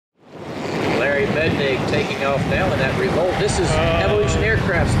Mednick taking off now in that Revolt. This is Evolution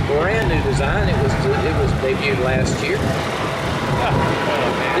Aircraft's brand new design. It was debuted last year.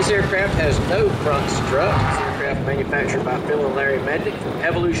 This aircraft has no front strut. This aircraft manufactured by Phil and Larry Mednick from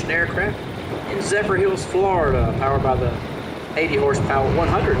Evolution Aircraft in Zephyr Hills, Florida, powered by the 80 horsepower,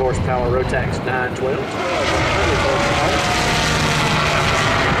 100 horsepower Rotax 912.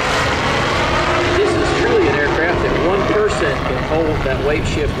 This is truly an aircraft that one person can hold that weight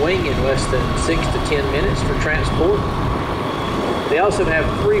shift wing in less than 6 to 10 minutes for transport. They also have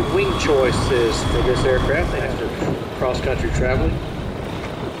 3 wing choices for this aircraft. They have for cross-country traveling.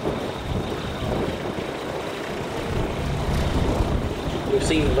 We've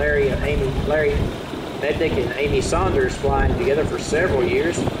seen Larry Mednick and Amy Saunders flying together for several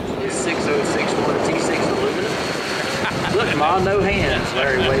years. It's 6061 T6 aluminum. Look, Ma, no hands.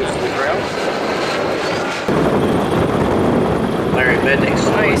 Larry waves to the crowd. Larry Mednick's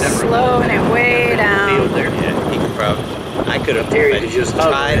slowing it way down. There. Yeah, he could probably. I could have just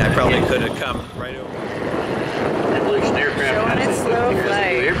tried. I probably could have come right over. Evolution Aircraft showing its slow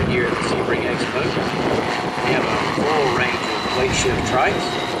flight every year at the Sebring Expo. We have a full range of weight shift trikes.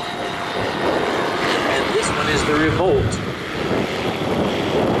 And this one is the Revolt.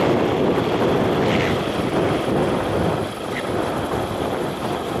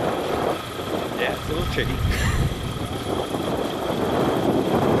 Yeah, it's a little tricky.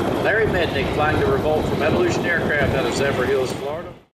 Larry Mednick flying the Revolt from Evolution Aircraft out of Zephyr Hills, Florida.